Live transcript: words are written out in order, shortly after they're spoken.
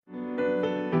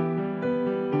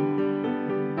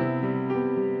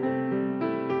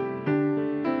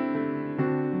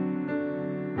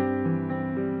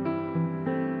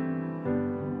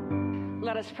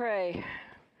us pray.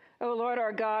 O Lord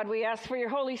our God, we ask for your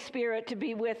Holy Spirit to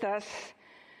be with us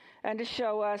and to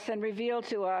show us and reveal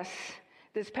to us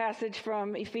this passage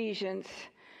from Ephesians.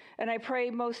 And I pray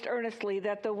most earnestly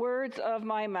that the words of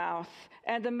my mouth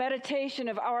and the meditation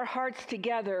of our hearts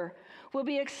together will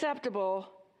be acceptable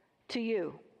to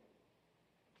you.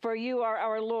 For you are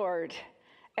our Lord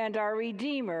and our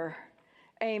Redeemer.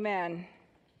 Amen.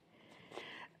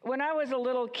 When I was a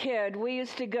little kid, we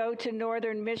used to go to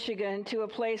northern Michigan to a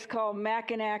place called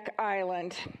Mackinac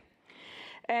Island.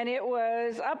 And it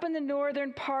was up in the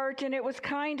northern part, and it was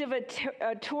kind of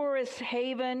a tourist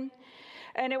haven.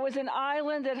 And it was an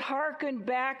island that harkened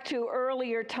back to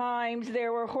earlier times.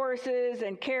 There were horses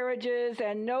and carriages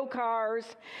and no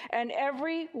cars. And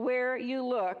everywhere you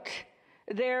looked,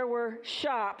 there were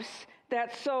shops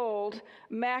that sold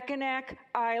Mackinac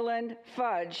Island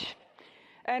fudge.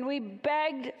 And we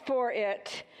begged for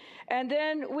it. And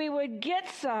then we would get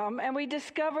some, and we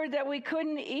discovered that we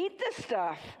couldn't eat the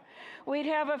stuff. We'd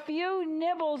have a few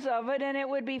nibbles of it, and it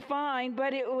would be fine,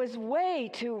 but it was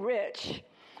way too rich.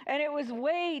 And it was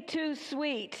way too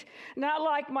sweet. Not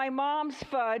like my mom's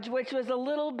fudge, which was a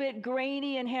little bit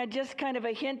grainy and had just kind of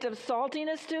a hint of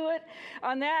saltiness to it.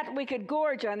 On that, we could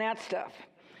gorge on that stuff.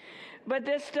 But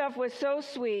this stuff was so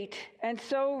sweet and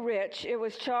so rich, it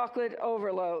was chocolate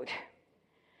overload.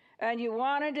 And you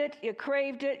wanted it, you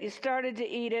craved it, you started to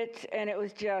eat it, and it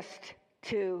was just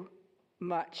too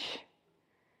much.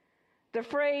 The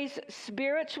phrase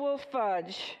spiritual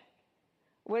fudge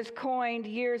was coined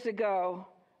years ago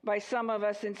by some of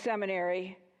us in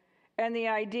seminary, and the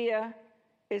idea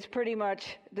is pretty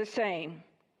much the same.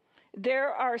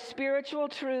 There are spiritual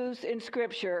truths in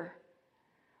Scripture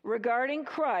regarding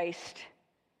Christ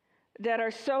that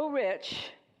are so rich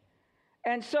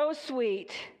and so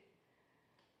sweet,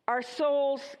 our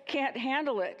souls can't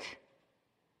handle it.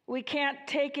 We can't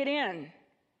take it in.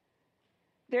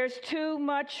 There's too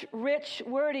much rich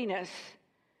wordiness.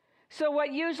 So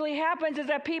what usually happens is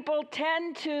that people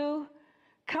tend to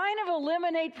kind of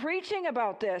eliminate preaching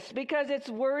about this because it's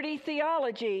wordy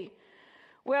theology.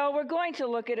 Well, we're going to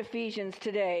look at Ephesians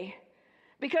today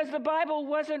because the Bible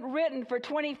wasn't written for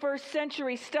 21st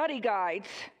century study guides.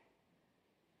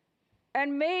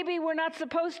 And maybe we're not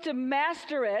supposed to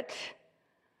master it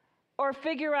or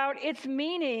figure out its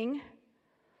meaning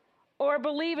or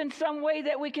believe in some way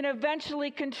that we can eventually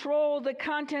control the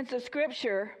contents of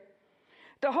Scripture.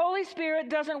 The Holy Spirit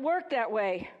doesn't work that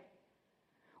way.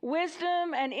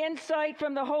 Wisdom and insight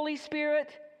from the Holy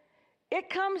Spirit, it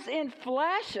comes in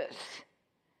flashes.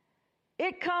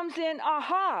 It comes in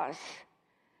ahas.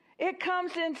 It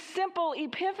comes in simple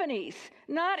epiphanies,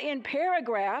 not in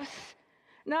paragraphs,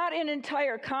 not in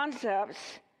entire concepts.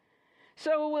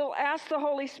 So we'll ask the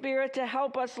Holy Spirit to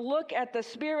help us look at the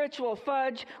spiritual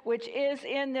fudge, which is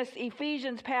in this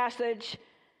Ephesians passage.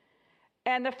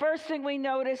 And the first thing we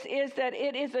notice is that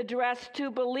it is addressed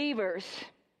to believers.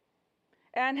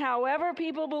 And however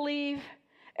people believe,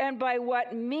 and by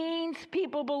what means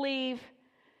people believe,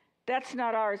 that's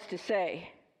not ours to say.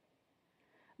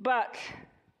 But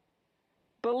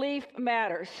belief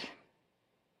matters.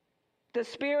 The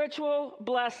spiritual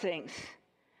blessings,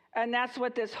 and that's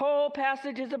what this whole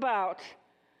passage is about,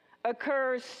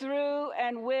 occurs through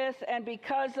and with and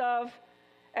because of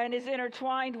and is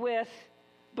intertwined with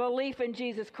belief in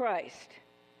Jesus Christ.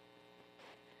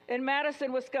 In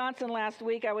Madison, Wisconsin last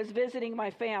week, I was visiting my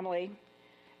family,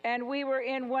 and we were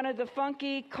in one of the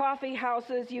funky coffee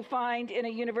houses you find in a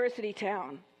university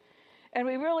town. And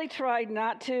we really tried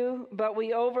not to, but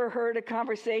we overheard a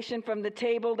conversation from the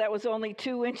table that was only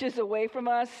 2 inches away from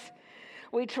us.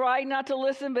 We tried not to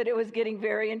listen, but it was getting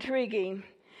very intriguing.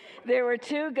 There were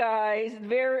 2 guys,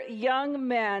 very young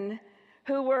men,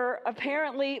 who were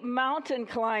apparently mountain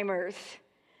climbers.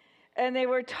 And they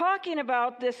were talking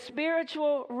about this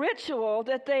spiritual ritual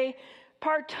that they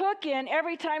partook in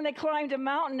every time they climbed a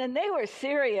mountain, and they were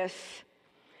serious.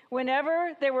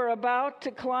 Whenever they were about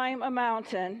to climb a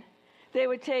mountain, they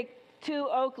would take 2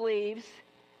 oak leaves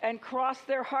and cross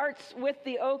their hearts with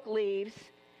the oak leaves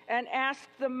and ask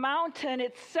the mountain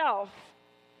itself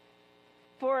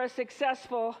for a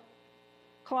successful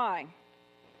climb.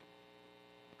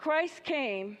 Christ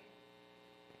came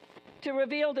to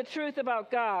reveal the truth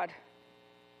about God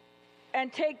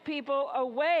and take people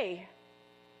away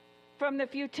from the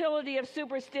futility of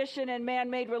superstition and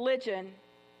man-made religion.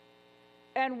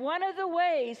 And one of the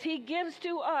ways he gives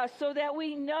to us so that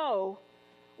we know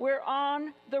we're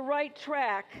on the right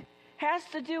track has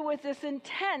to do with this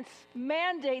intense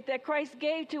mandate that Christ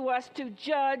gave to us to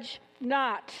judge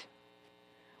not.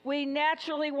 We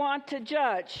naturally want to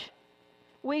judge.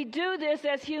 We do this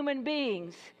as human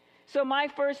beings. So my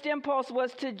first impulse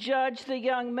was to judge the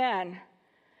young men.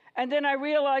 And then I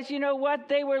realized, you know what?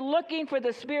 They were looking for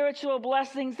the spiritual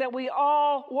blessings that we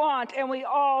all want and we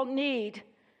all need.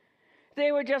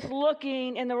 They were just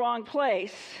looking in the wrong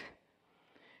place.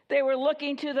 They were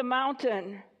looking to the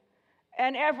mountain.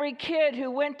 And every kid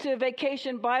who went to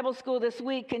Vacation Bible School this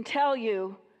week can tell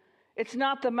you it's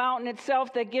not the mountain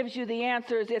itself that gives you the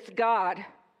answers, it's God.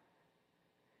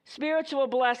 Spiritual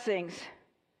blessings.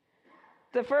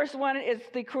 The first one is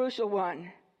the crucial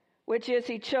one, which is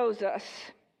He chose us.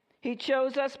 He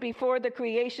chose us before the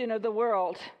creation of the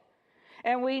world.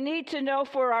 And we need to know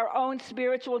for our own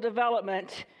spiritual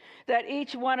development that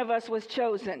each one of us was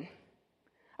chosen.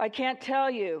 I can't tell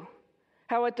you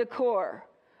how at the core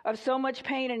of so much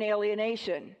pain and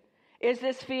alienation is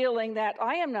this feeling that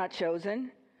I am not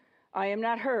chosen, I am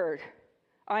not heard,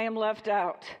 I am left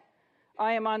out,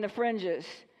 I am on the fringes.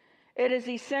 It is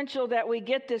essential that we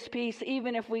get this piece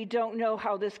even if we don't know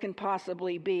how this can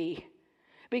possibly be.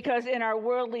 Because in our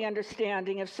worldly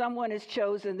understanding, if someone is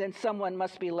chosen, then someone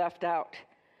must be left out.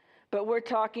 But we're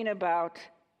talking about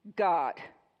God,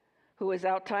 who is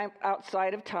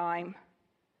outside of time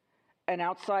and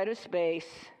outside of space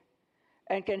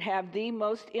and can have the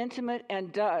most intimate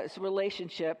and does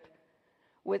relationship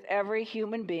with every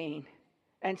human being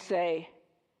and say,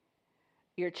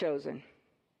 you're chosen.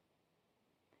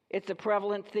 It's a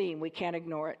prevalent theme. We can't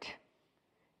ignore it.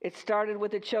 It started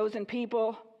with the chosen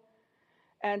people.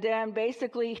 And then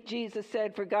basically Jesus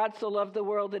said, for God so loved the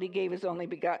world that He gave His only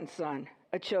begotten Son,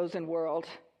 a chosen world.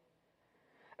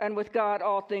 And with God,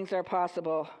 all things are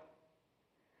possible,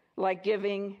 like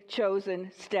giving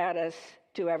chosen status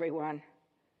to everyone.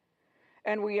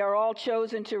 And we are all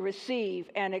chosen to receive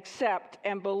and accept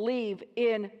and believe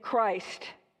in Christ.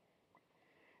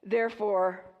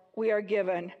 Therefore, we are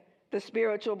given the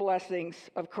spiritual blessings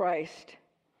of Christ.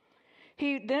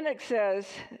 It says,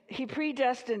 He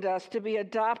predestined us to be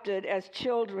adopted as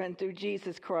children through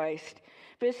Jesus Christ.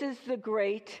 This is the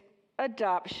great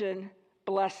adoption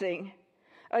blessing.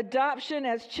 Adoption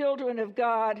as children of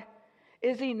God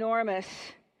is enormous.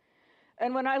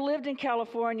 And when I lived in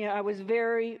California, I was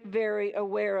very, very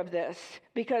aware of this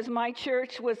because my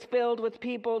church was filled with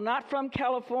people not from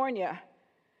California,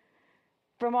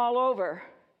 from all over.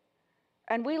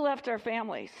 And we left our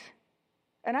families.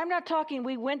 And I'm not talking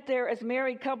we went there as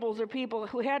married couples or people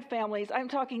who had families. I'm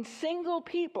talking single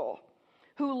people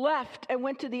who left and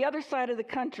went to the other side of the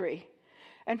country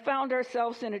and found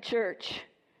ourselves in a church.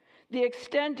 The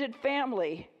extended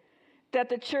family that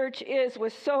the church is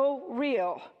was so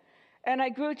real. And I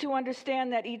grew to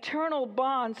understand that eternal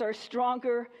bonds are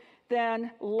stronger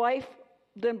than life,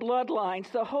 than bloodlines.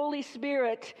 The Holy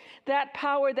Spirit, that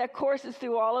power that courses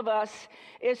through all of us,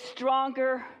 is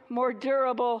stronger, more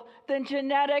durable than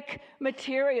genetic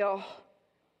material.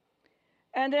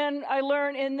 And then I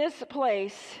learned in this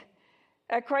place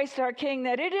at Christ our King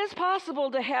that it is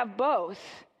possible to have both.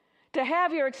 To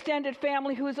have your extended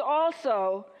family who's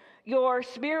also your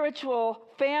spiritual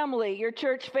family, your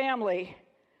church family.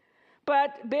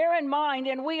 But bear in mind,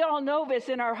 and we all know this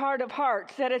in our heart of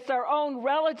hearts, that it's our own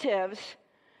relatives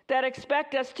that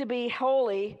expect us to be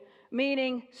holy,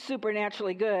 meaning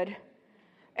supernaturally good,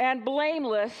 and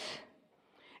blameless.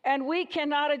 And we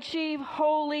cannot achieve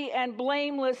holy and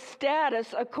blameless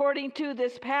status according to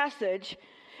this passage.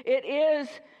 It is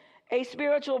a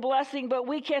spiritual blessing, but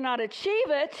we cannot achieve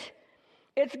it.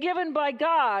 It's given by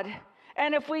God.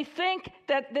 And if we think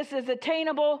that this is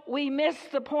attainable, we miss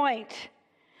the point.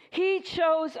 He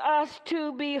chose us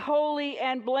to be holy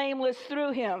and blameless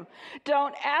through Him.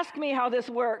 Don't ask me how this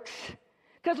works,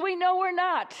 because we know we're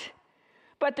not.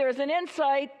 But there's an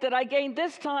insight that I gained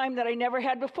this time that I never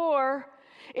had before.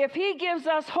 If He gives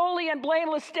us holy and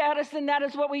blameless status, then that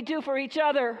is what we do for each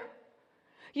other.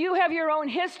 You have your own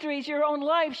histories, your own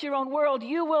lives, your own world.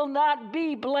 You will not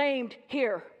be blamed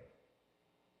here.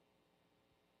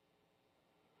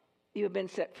 You have been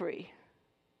set free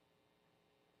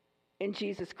in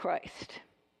Jesus Christ.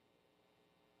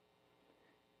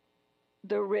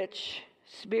 The rich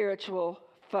spiritual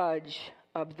fudge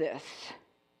of this.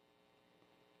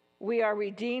 We are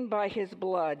redeemed by His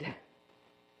blood.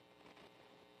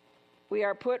 We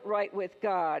are put right with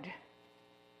God.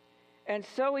 And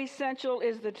so essential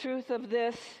is the truth of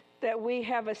this that we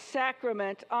have a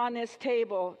sacrament on this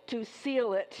table to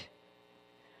seal it.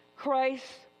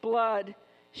 Christ's blood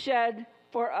shed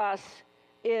for us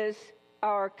is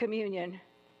our communion.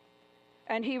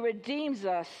 And He redeems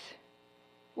us,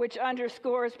 which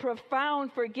underscores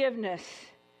profound forgiveness.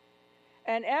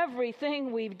 And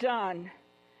everything we've done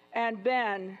and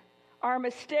been, our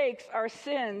mistakes, our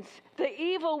sins, the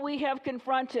evil we have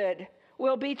confronted,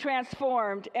 will be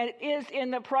transformed and is in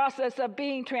the process of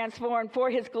being transformed for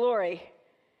his glory.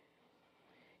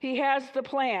 He has the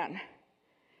plan.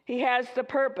 He has the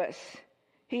purpose.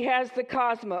 He has the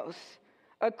cosmos,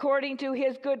 according to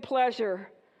his good pleasure,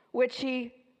 which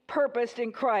he purposed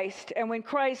in Christ. And when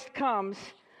Christ comes,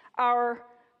 our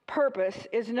purpose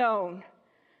is known.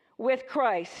 With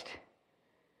Christ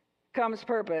comes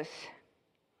purpose.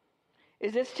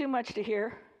 Is this too much to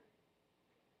hear?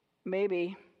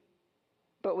 Maybe.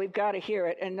 But we've got to hear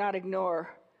it and not ignore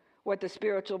what the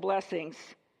spiritual blessings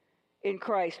in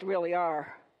Christ really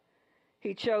are.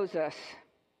 He chose us.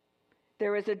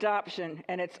 There is adoption,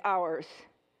 and it's ours.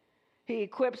 He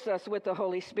equips us with the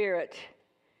Holy Spirit.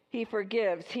 He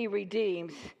forgives, he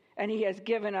redeems, and he has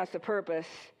given us a purpose.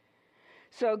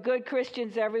 So good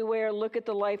Christians everywhere look at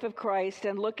the life of Christ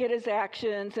and look at his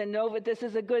actions and know that this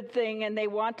is a good thing, and they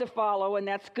want to follow, and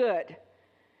that's good.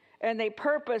 And they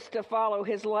purpose to follow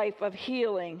his life of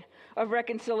healing, of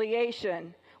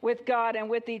reconciliation with God and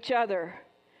with each other.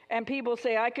 And people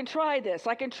say, I can try this.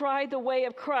 I can try the way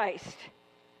of Christ.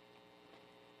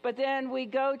 But then we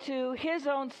go to his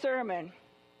own sermon,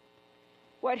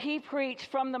 what he preached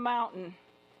from the mountain,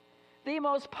 the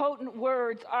most potent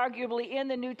words arguably in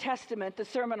the New Testament, the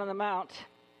Sermon on the Mount.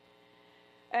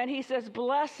 And he says,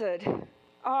 blessed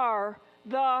are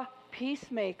the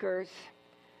peacemakers.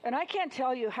 And I can't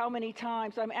tell you how many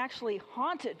times I'm actually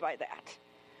haunted by that,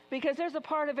 because there's a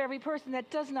part of every person that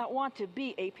does not want to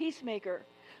be a peacemaker.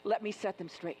 Let me set them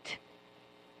straight.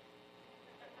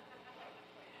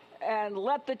 And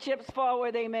let the chips fall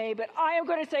where they may, but I am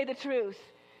going to say the truth.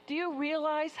 Do you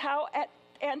realize how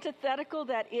antithetical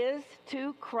that is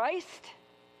to Christ?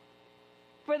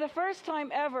 For the first time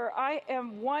ever, I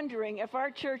am wondering if our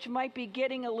church might be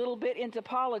getting a little bit into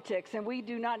politics, and we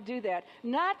do not do that.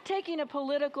 Not taking a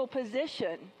political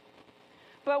position,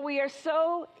 but we are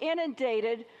so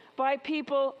inundated by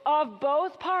people of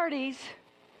both parties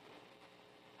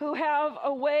who have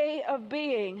a way of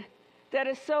being that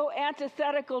is so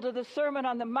antithetical to the Sermon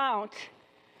on the Mount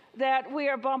that we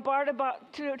are bombarded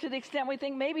to the extent we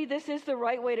think maybe this is the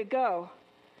right way to go.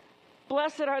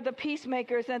 Blessed are the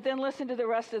peacemakers, and then listen to the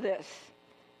rest of this.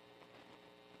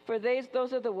 For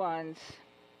those are the ones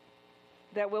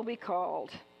that will be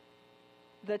called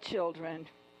the children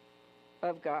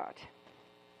of God.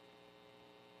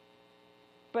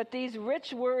 But these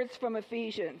rich words from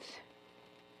Ephesians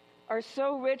are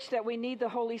so rich that we need the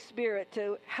Holy Spirit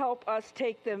to help us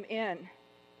take them in,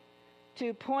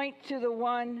 to point to the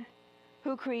one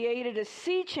who created a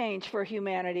sea change for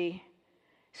humanity,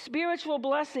 spiritual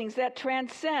blessings that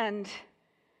transcend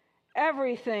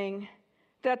everything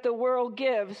that the world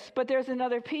gives. But there's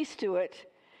another piece to it.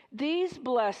 These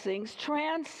blessings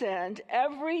transcend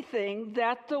everything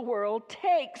that the world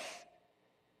takes,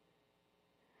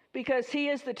 because he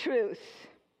is the truth,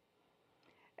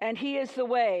 and he is the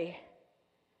way,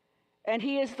 and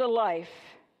he is the life.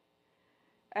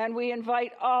 And we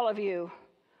invite all of you,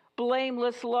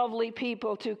 blameless, lovely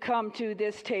people, to come to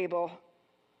this table.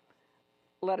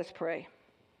 Let us pray.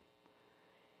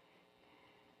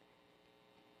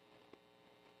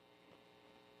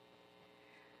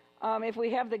 If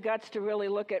we have the guts to really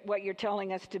look at what you're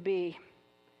telling us to be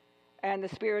and the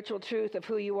spiritual truth of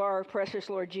who you are, precious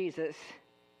Lord Jesus,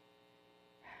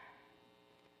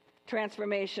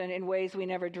 transformation in ways we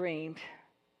never dreamed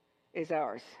is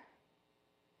ours.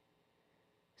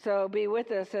 So be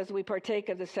with us as we partake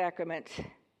of the sacrament,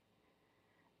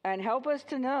 and help us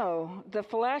to know the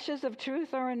flashes of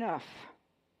truth are enough.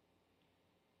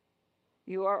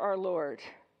 You are our Lord.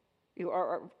 You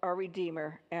are our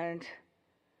Redeemer, and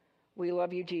we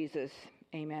love you, Jesus.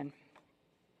 Amen.